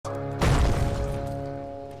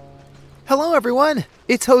Hello everyone,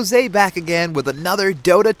 it's Jose back again with another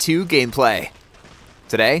Dota 2 gameplay.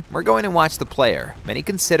 Today, we're going to watch the player, many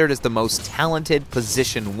considered as the most talented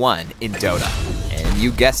position 1 in Dota. And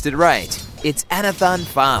you guessed it right, it's Anathan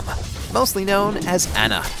Pham, mostly known as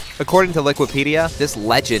Ana. According to Wikipedia, this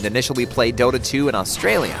legend initially played Dota 2 in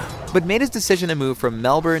Australia, but made his decision to move from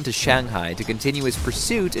Melbourne to Shanghai to continue his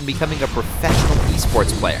pursuit in becoming a professional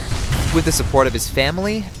esports player. With the support of his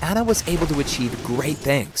family, Ana was able to achieve great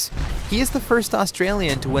things. He is the first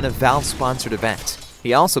Australian to win a Valve-sponsored event.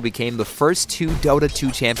 He also became the first 2 Dota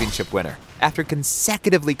 2 championship winner, after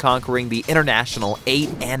consecutively conquering the international 8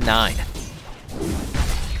 and 9.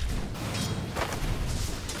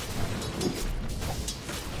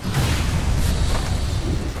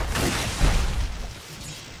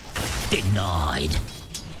 Denied.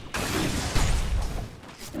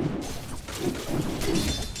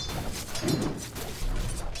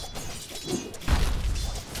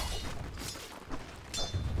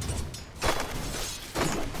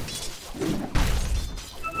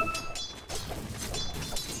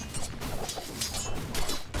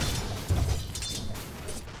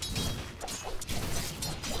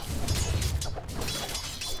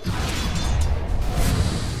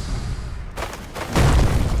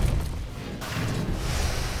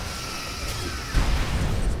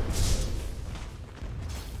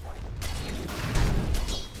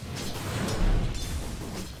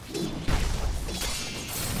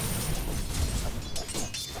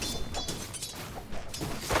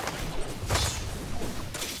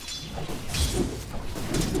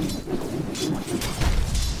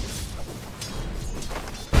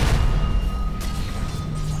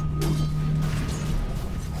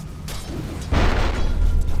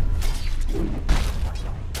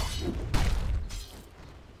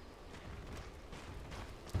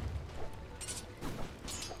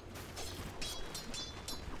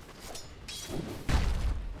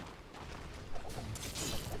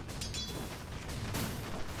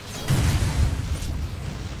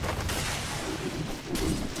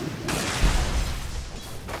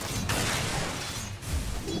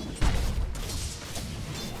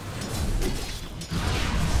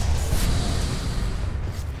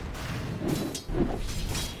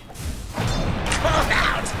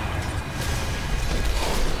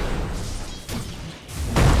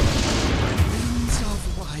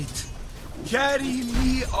 Carry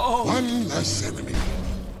me on! One less enemy.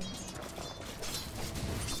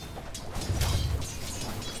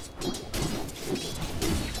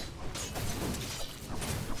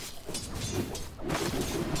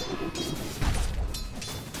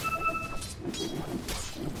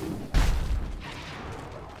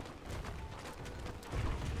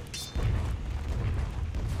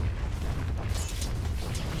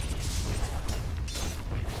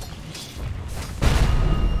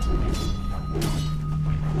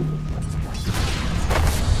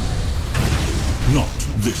 Not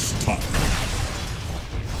this time.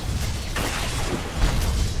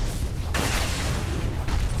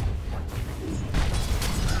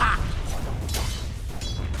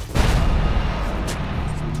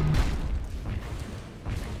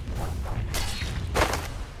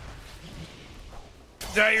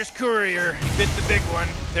 Dyer's courier. Bit the big one.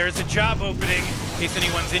 There's a job opening, in case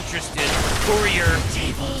anyone's interested. Courier.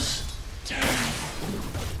 Tables turn.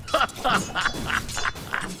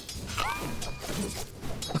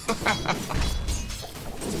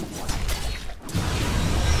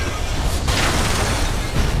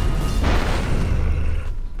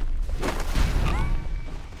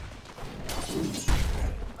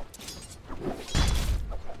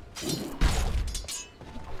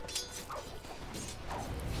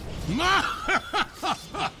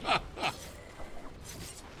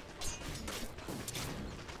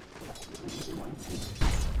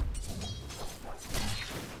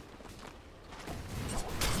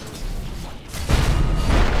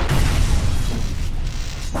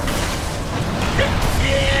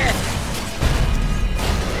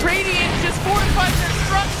 Radiant just fortified their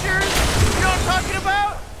structures! You know what I'm talking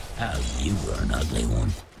about? Oh, you were an ugly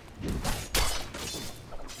one.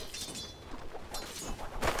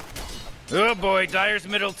 Oh boy, Dyer's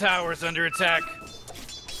middle tower's under attack.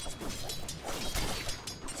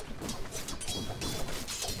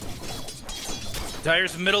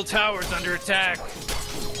 Dyer's middle tower's under attack.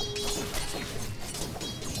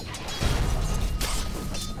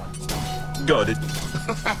 Got it.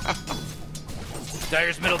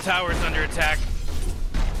 Dyer's middle tower's under attack.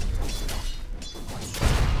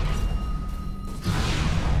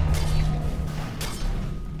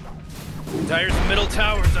 Dyer's middle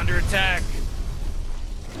tower's under attack.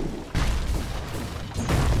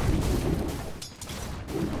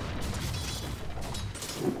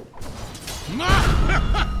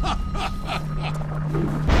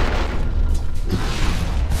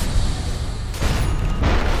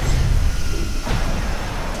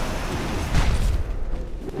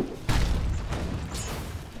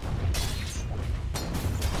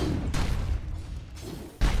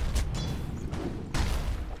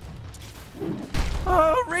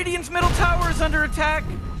 Radiant's middle tower is under attack.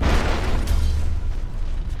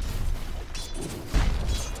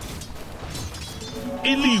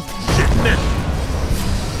 Illusion!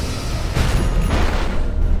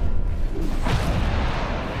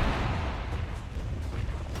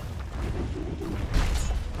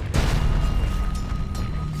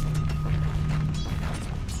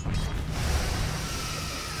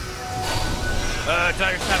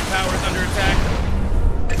 Dire's top tower is under attack.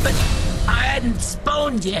 But I hadn't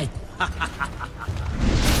spawned yet.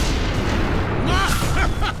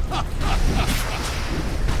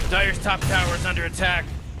 Dire's top tower is under attack.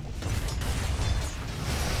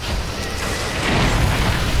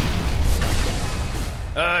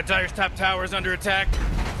 Dire's top tower is under attack.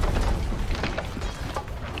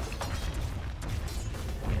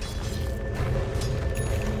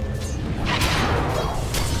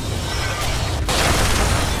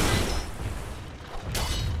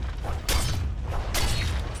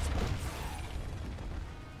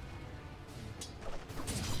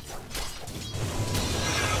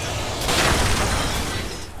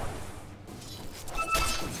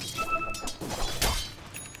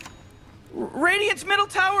 Radiant's middle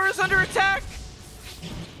tower is under attack!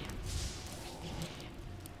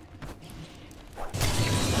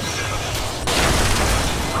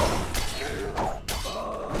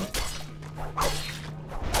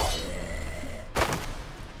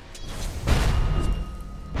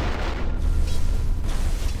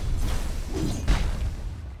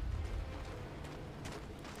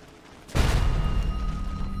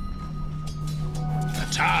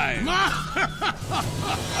 Time!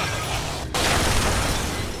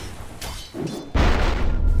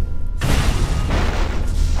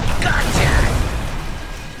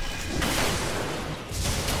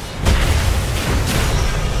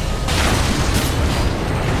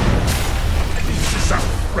 This is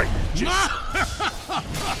outrageous!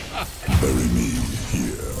 Bury me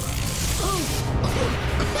here.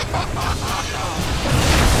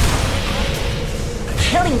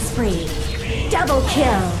 Killing spree. Double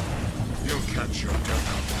kill. You'll catch your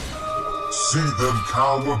death. See them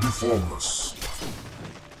cower before us.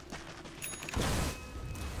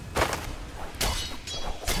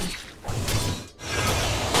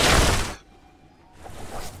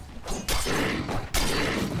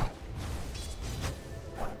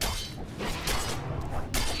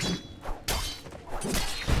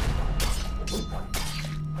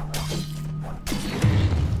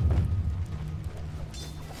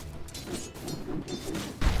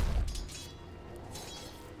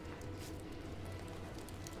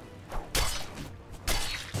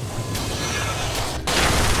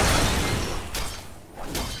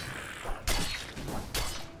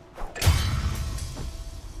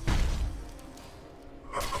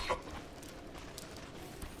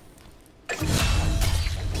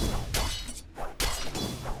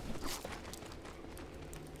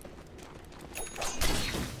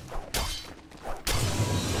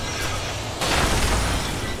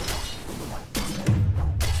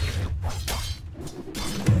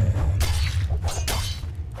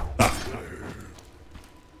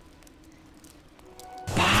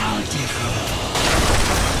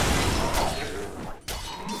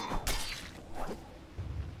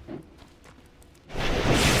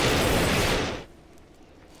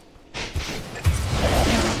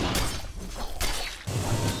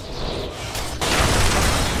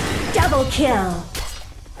 Double kill.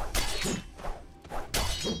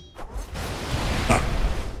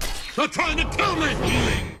 They're trying to kill me!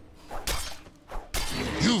 Healing!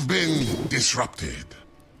 You've been disrupted.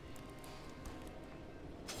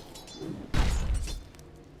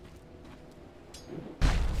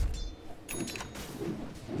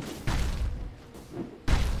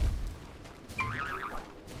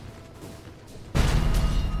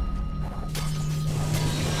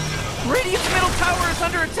 Radiant's middle tower is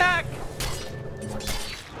under attack!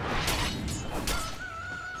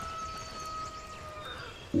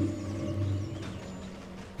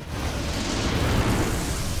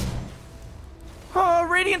 Oh,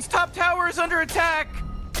 Radiant's top tower is under attack!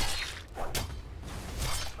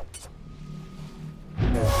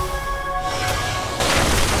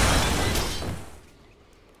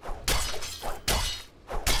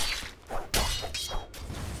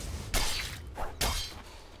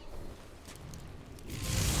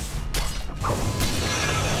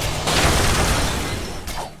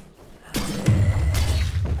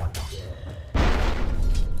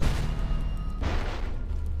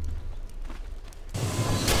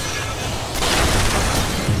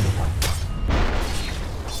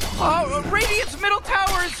 Radiant's middle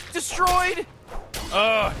tower is destroyed!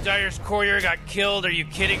 Oh, Dire's courier got killed. Are you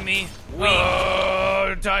kidding me? Weak.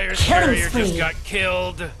 Dire's Killing carrier spree. just got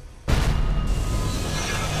killed.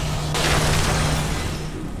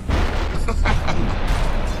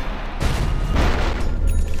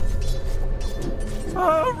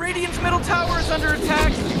 Radiant's middle tower is under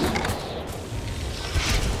attack.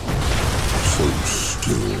 So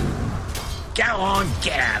still. Go on,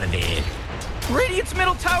 get out of there. Radiant's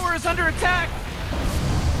middle tower is under attack.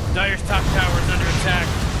 Dire's top tower is under attack.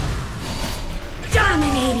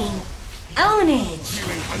 Dominating. Ownage.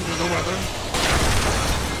 Feeling under the weather?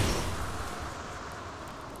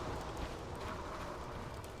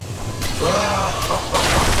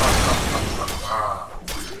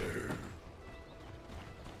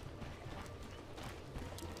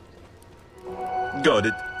 Got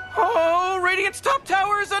it. Oh, Radiant's top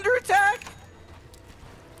tower is under attack.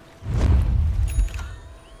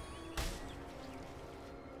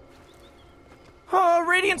 Oh,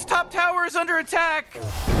 Radiant's top tower is under attack.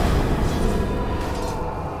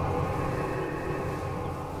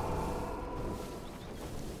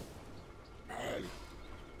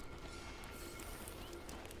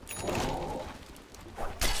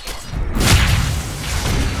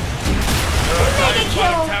 Mega Bottom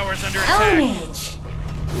kill. tower is under attack. Ownage.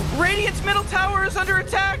 Radiant's middle tower is under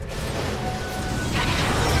attack.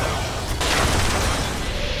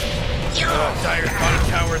 Oh, Dire's bottom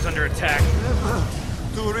tower is under attack.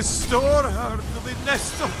 To restore her to the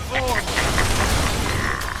nest of thorns.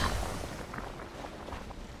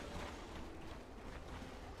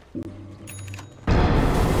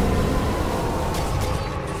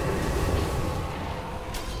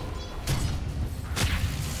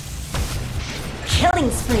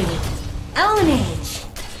 Killing spree. Ownage.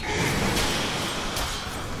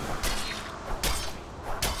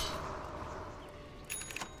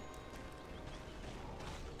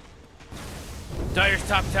 Dire's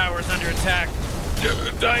top tower is under attack.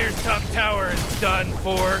 Dire's top tower is done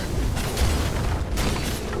for.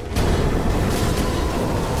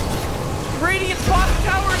 Radiant's bottom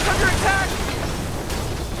tower is under attack.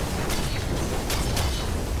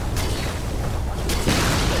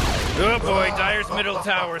 Oh boy, Dire's middle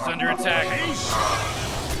tower is under attack.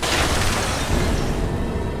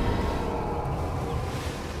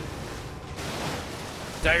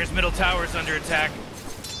 Dire's middle tower is under attack.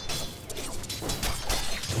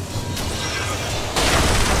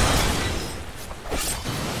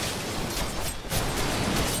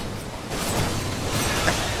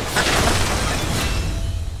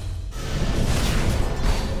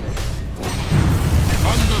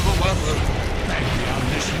 Under the weather? Thank the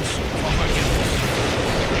omniscience for forgiveness.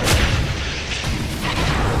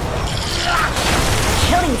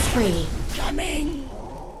 Killing spree. Coming.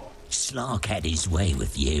 Slark had his way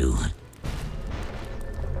with you.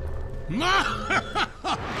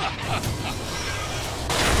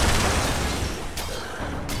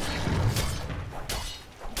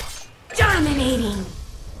 Dominating.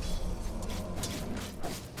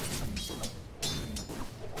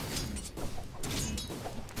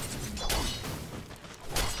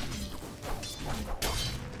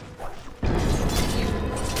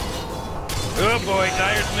 Oh boy,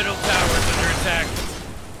 Dire's middle tower is under attack.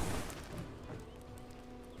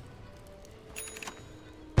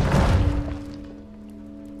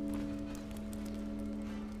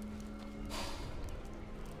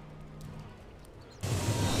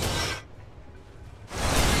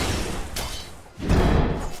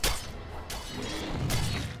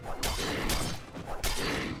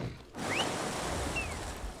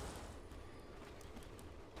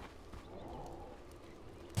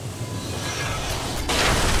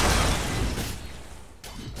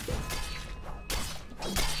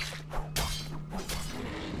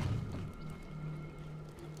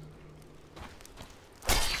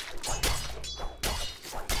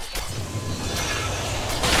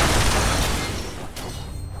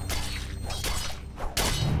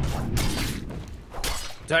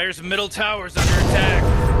 Dire's middle tower is under attack.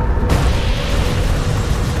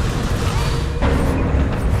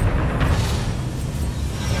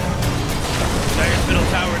 Dire's middle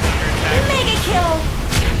tower is under attack. Mega kill.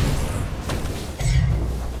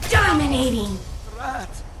 Dominating.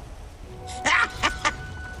 Rat.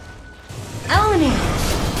 Ownage.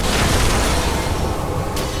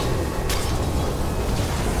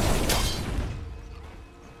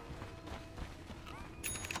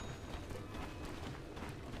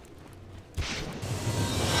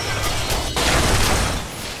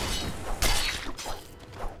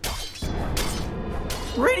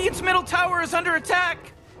 Radiant's middle tower is under attack.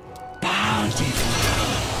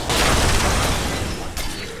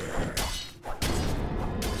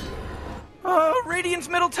 Oh, Radiant's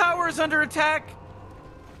middle tower is under attack.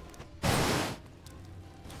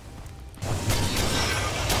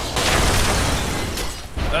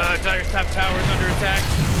 Dire's top tower is under attack.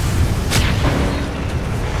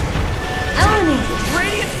 Eliminated.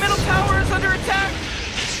 Radiant's middle tower is under attack.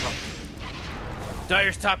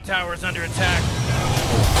 Dire's top tower is under attack.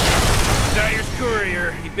 Dire's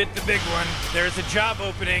courier, he bit the big one. There's a job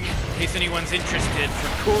opening, in case anyone's interested,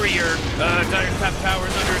 for courier. Dire's top tower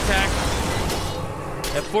is under attack.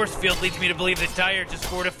 That force field leads me to believe that Dire just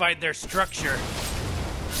fortified their structure.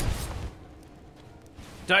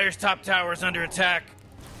 Dire's top tower is under attack.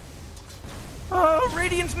 Oh,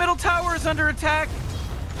 Radiant's middle tower is under attack.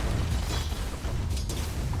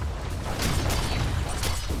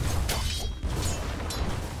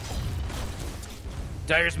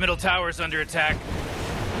 Dire's middle tower is under attack.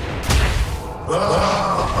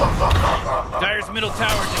 Dire's middle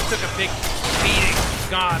tower just took a big beating. It's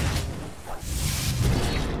gone.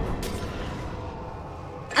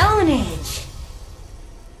 Ownage.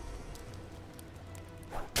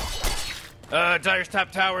 Dire's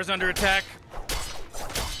top tower is under attack.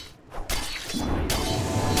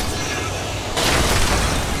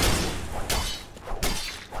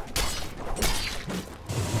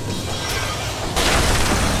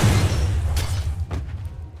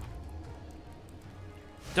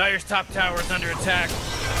 Dire's top tower is under attack.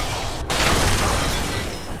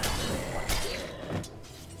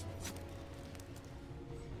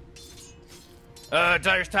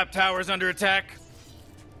 Dire's top tower is under attack.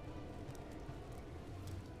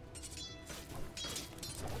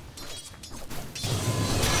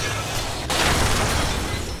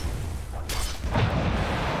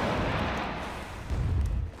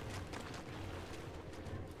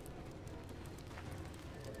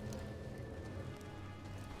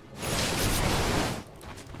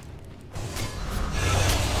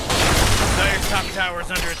 Top tower is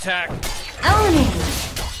under attack. Ownage.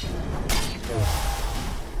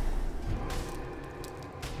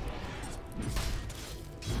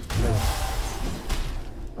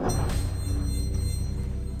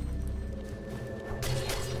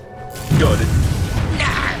 Got it.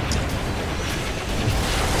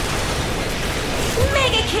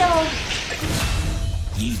 Mega kill.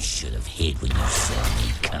 You should have hid when you saw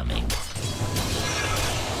me coming.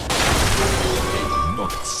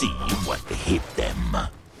 Not see what hit them.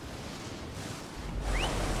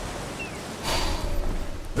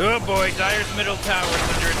 Oh boy, Dire's middle tower is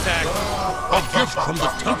under attack. A gift from the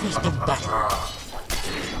tempest of battle.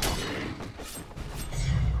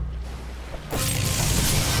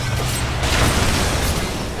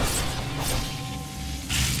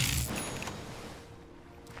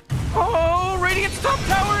 Oh, Radiant's top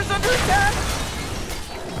tower is under attack.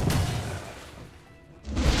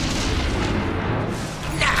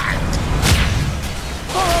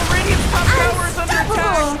 Oh, Radiant's top tower is under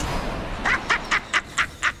attack.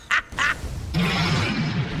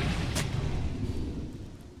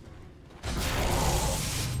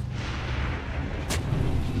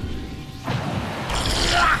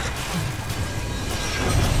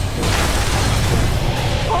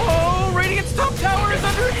 Oh, Radiant's top tower is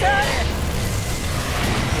under attack.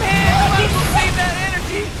 Man, I might as well save that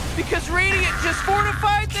energy because Radiant just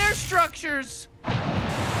fortified their structures.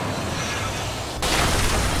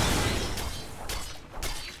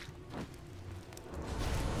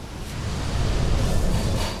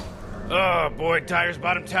 Oh boy, Dire's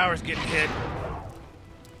bottom tower's getting hit.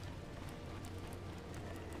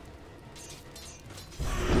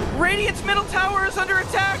 Radiant's middle tower is under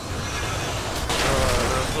attack.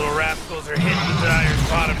 Those little rascals are hitting Dire's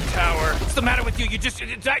bottom tower. What's the matter with you?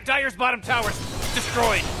 Dire's bottom tower's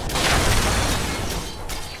destroyed.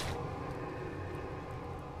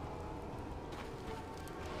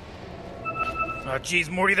 Oh geez,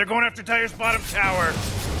 Morty, they're going after Dire's bottom tower.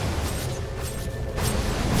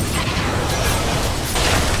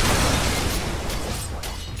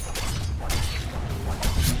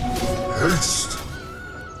 Haste!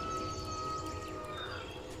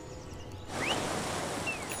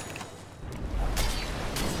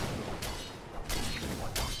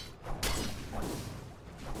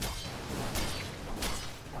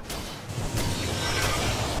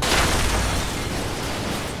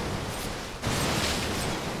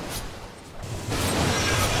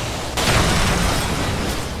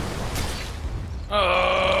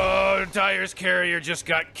 Oh, Dire's carrier just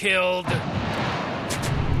got killed.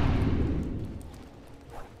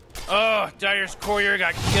 Oh, Dire's courier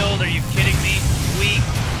got killed. Are you kidding me? Weak.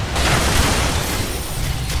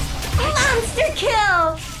 Monster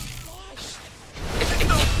kill.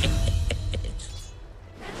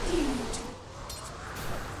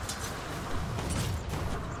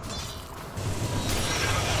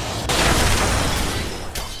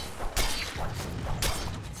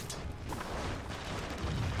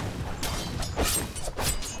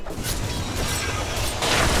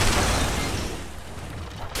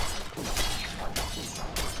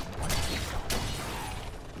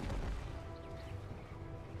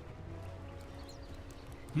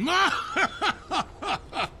 Dire's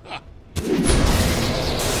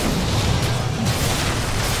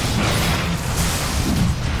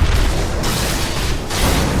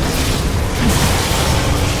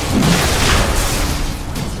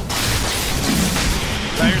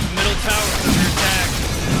middle tower is under attack.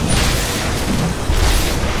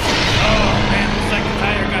 Oh man, looks like the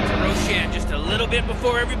Dire got to Roshan just a little bit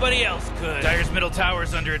before everybody else could. Dire's middle tower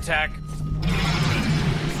is under attack.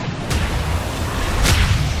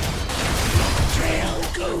 Trail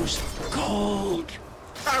goes cold.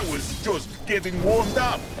 I was just getting warmed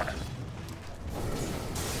up.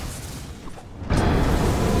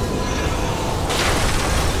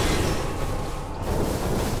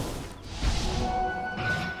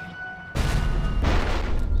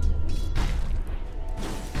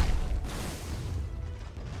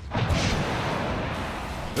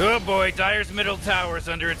 Oh boy, Dire's middle tower is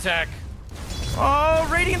under attack. Oh,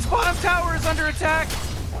 Radiant's bottom tower is under attack.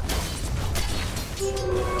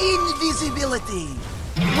 Invisibility!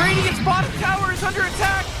 Radiant's bottom tower is under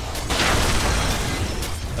attack.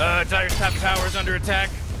 Dire's top tower is under attack.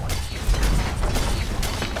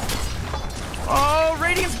 Oh,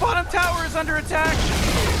 Radiant's bottom tower is under attack.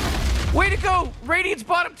 Way to go! Radiant's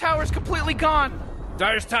bottom tower is completely gone.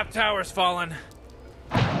 Dire's top tower is fallen.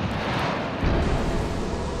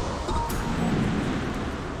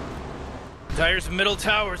 Dire's middle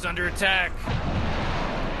tower is under attack.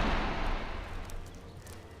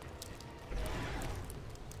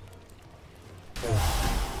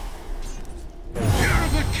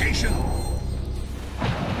 Purification!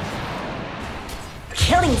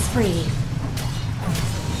 Killing spree.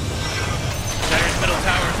 Dire's middle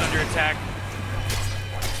tower is under attack.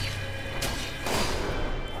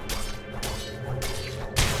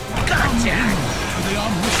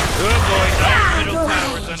 Oh boy, Dire's middle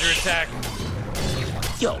tower is under attack.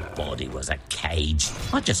 Your body was a cage.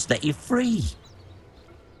 I just let you free.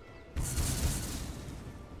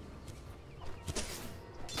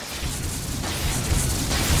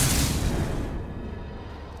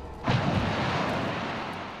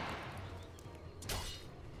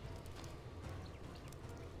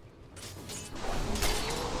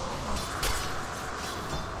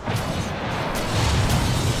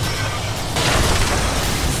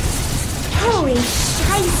 Holy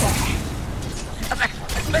Scheiße.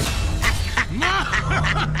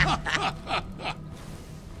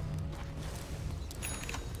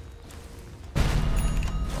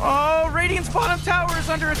 Oh, Radiant's bottom tower is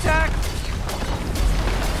under attack.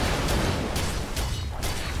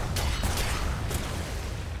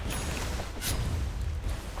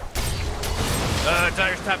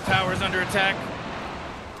 Dire's top tower is under attack.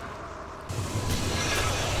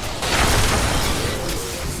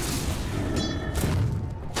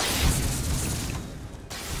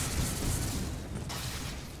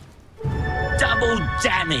 Double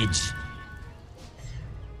damage.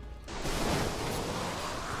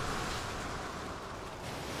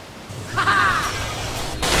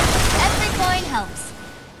 Every coin helps.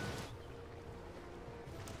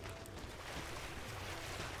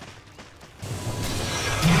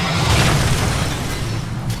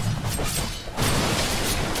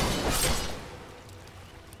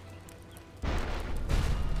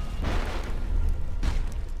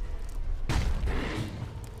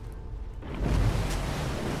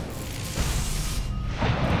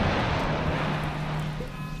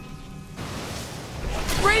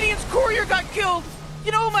 Radiant's courier got killed.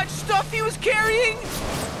 You know how much stuff he was carrying?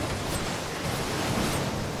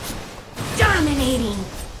 Dominating.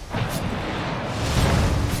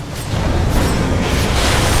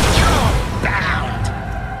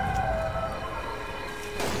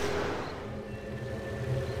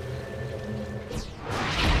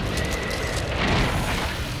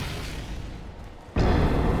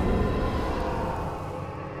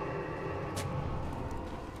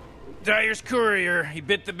 Dire's courier, he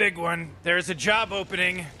bit the big one. There's a job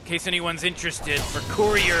opening, in case anyone's interested, for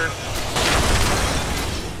courier.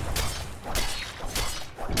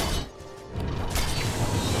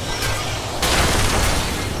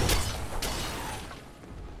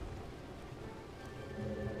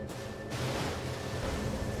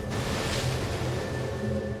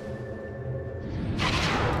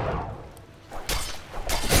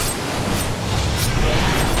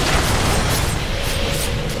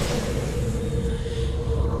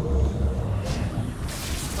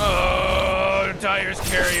 Dire's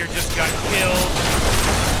carrier just got killed.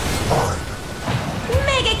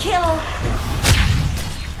 Mega kill.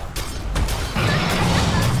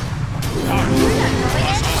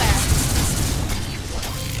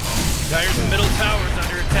 Dire's middle tower is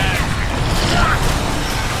under attack.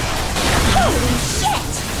 Holy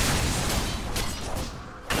shit.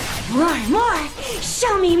 More!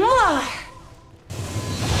 Show me more!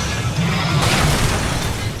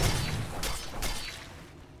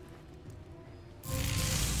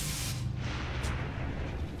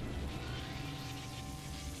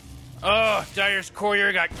 Oh, Dire's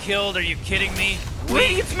courier got killed. Are you kidding me?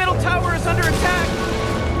 Radiant's middle tower is under attack.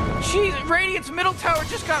 Jeez, Radiant's middle tower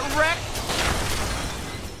just got wrecked.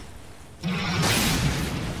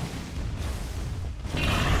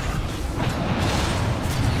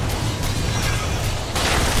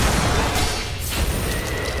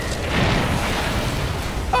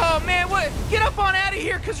 Oh man, what? Get up on out of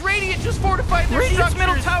here, cause Radiant just fortified their Radiant's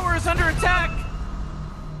middle tower is under attack.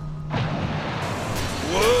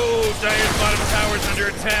 Whoa, Dire's bottom tower's under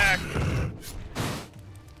attack.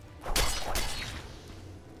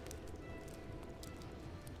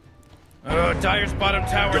 Oh, Dire's bottom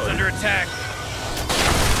tower's under attack.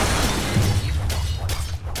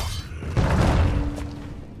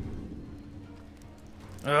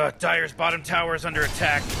 Dire's bottom tower is under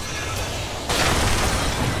attack.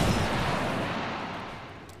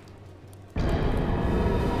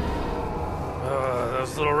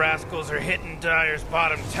 Those little rascals are hitting Dire's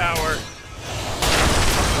bottom tower.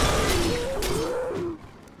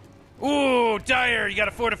 Ooh, Dire, you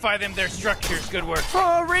gotta fortify them, their structures. Good work.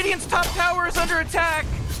 Oh, Radiant's top tower is under attack.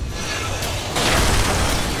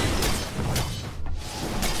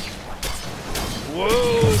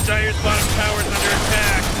 Whoa, Dire's bottom tower is under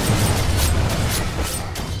attack.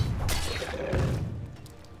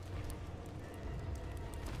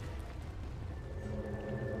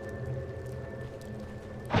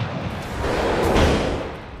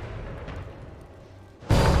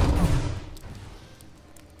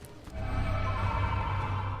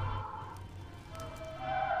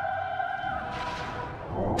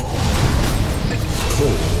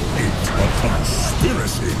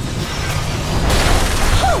 Conspiracy!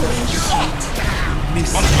 Holy shit!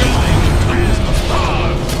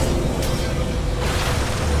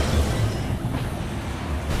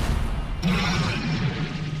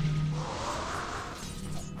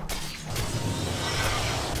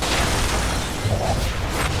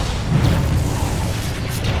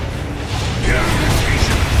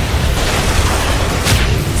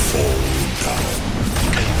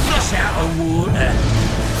 Flush out of water.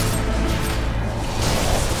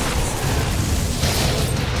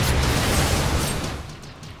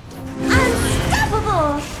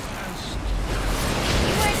 Unstoppable!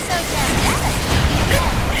 You were so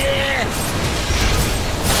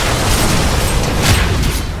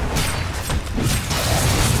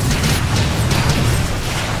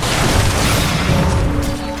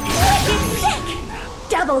Wicked sick!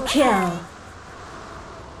 Double kill!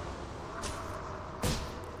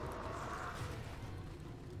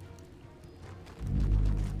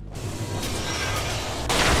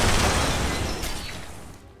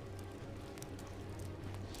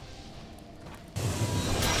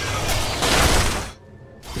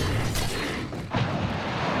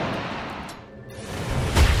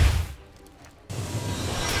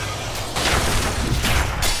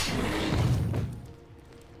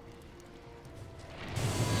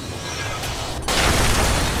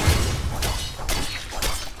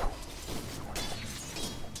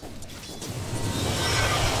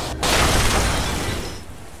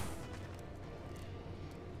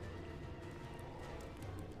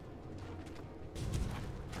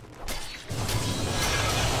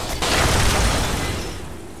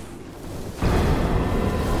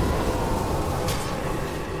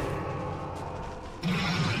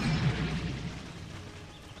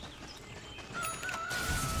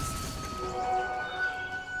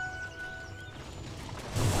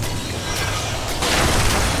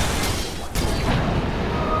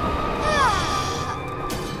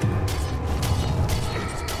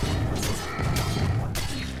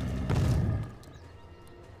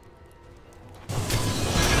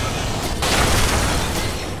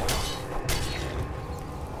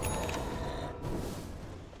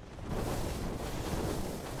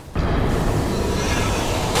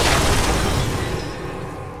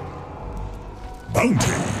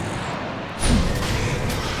 Bounty!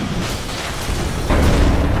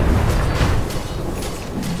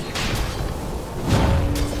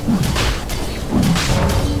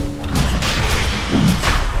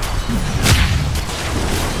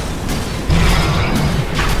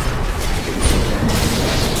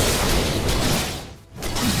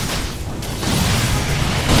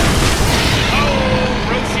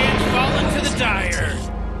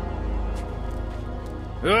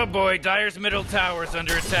 Oh boy, Dire's middle tower's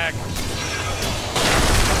under attack.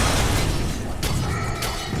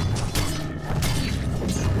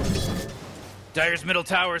 Dire's middle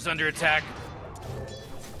tower is under attack.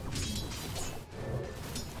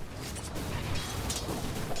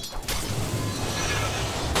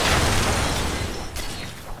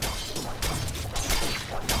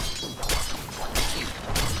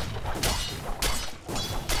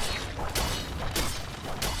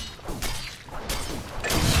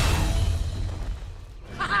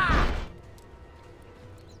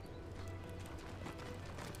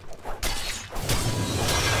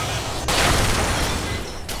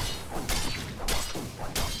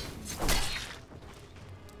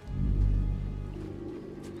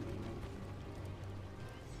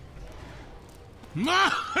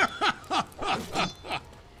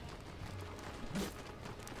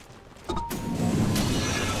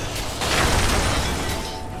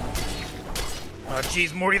 Oh,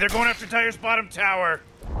 geez, Morty, they're going after Dire's bottom tower.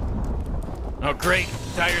 Oh, great.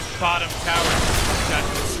 Dire's bottom tower got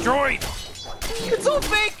destroyed. It's all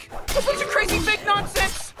fake. A bunch of crazy fake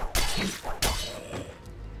nonsense.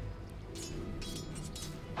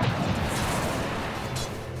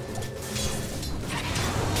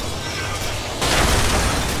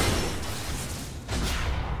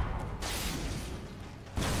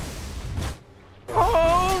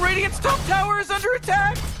 Oh, Radiant's top tower is under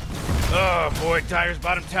attack. Oh boy, Dire's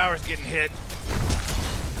bottom tower's getting hit.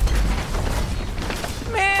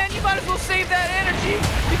 Man, you might as well save that energy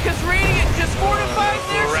because Radiant just fortified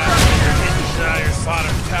their structure. Dire's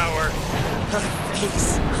bottom tower.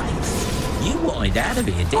 You wanted out of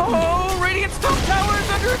here, didn't you? Oh, Radiant's top tower is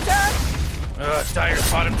under attack.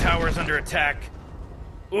 Dire's bottom tower is under attack.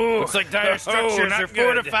 Ooh, looks like Dire's structures are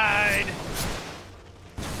fortified.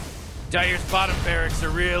 Dire's bottom barracks are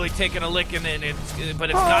really taking a licking in it, but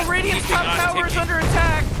it's not Radiant's keeping top on tower is ticking. under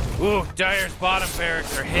attack. Ooh, Dire's bottom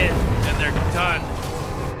barracks are hit, and they're done.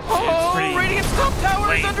 Oh, pretty Radiant's top tower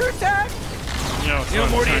late. is under attack. You know,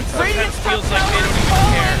 Morty, it sometimes Radiant's top feels like they tower don't is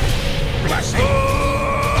even care. Blessing.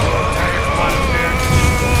 Dire's bottom barracks.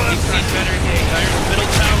 You've seen better days. Dire's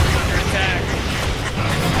middle tower is under attack.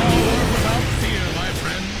 Without fear, my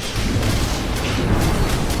friends.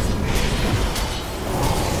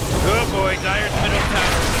 Oh boy, Dire's middle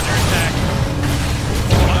tower is under attack.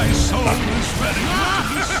 My soul is ready to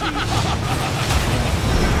receive.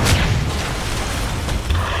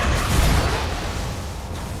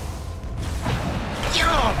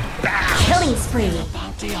 Killing spree.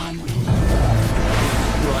 Bounty on me.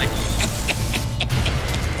 Right.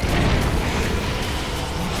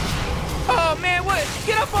 Oh man, what?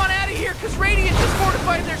 Get up on out of here, cause Radiant just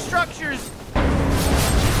fortified their structures.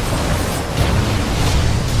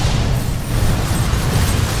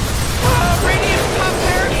 Oh, Radiant's top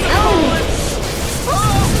barracks are fallen.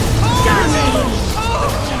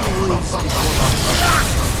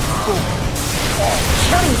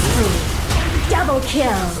 Killing spree. Double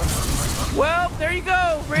kill. Well, there you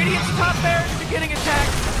go. Radiant's top barracks are getting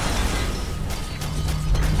attacked.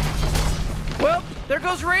 Well, there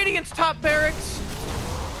goes Radiant's top barracks.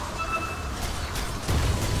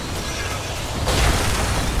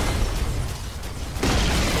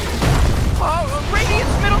 Oh,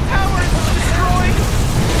 Radiant's middle tower is destroyed.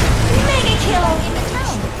 Mega kill.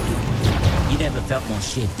 You never felt more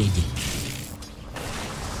shit, did you?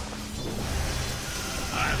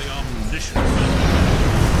 Highly omniscient.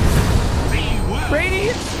 Be well.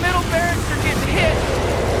 Radiant's middle barracks are getting hit.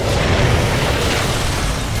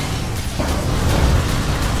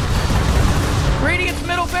 Radiant's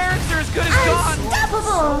middle barracks are as good as gone.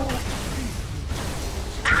 Unstoppable.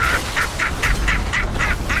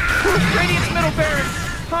 Radiant's middle barracks.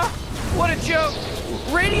 Huh? What a joke.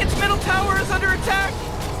 Radiant's middle tower is under attack.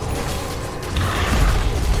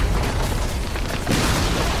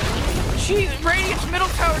 Gee, Radiant's middle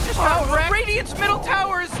tower just got wrecked. Radiant's middle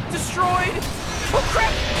tower is destroyed. Oh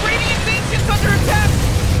crap! Radiant's Ancient's under attack.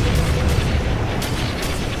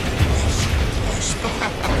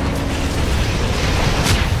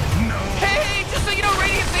 Hey, just so you know,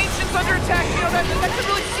 Radiant's Ancient's under attack. You know, that could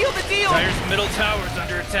really seal the deal. Dire's middle tower is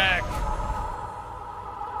under attack.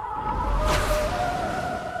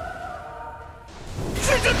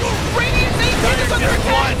 Radiant's Ancient is under Just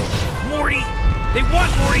attack. won. Morty! They won,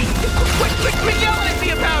 Morty! Quit yelling at me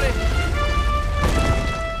about it.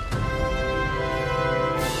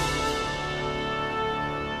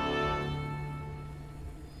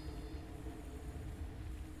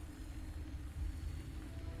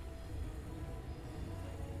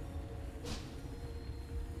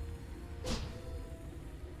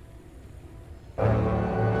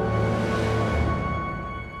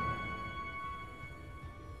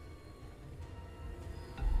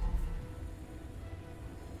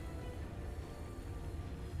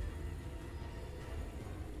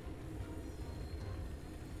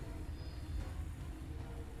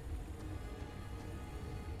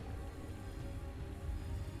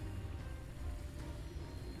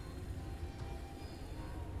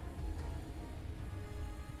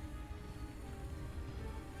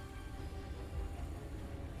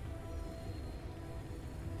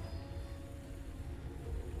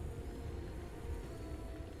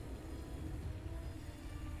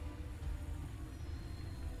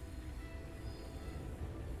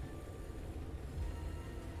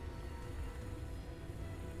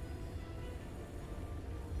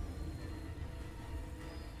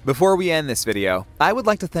 Before we end this video, I would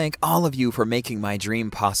like to thank all of you for making my dream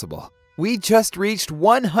possible. We just reached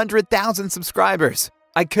 100,000 subscribers.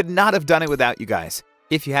 I could not have done it without you guys.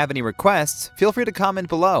 If you have any requests, feel free to comment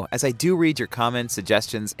below, as I do read your comments,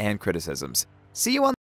 suggestions, and criticisms. See you on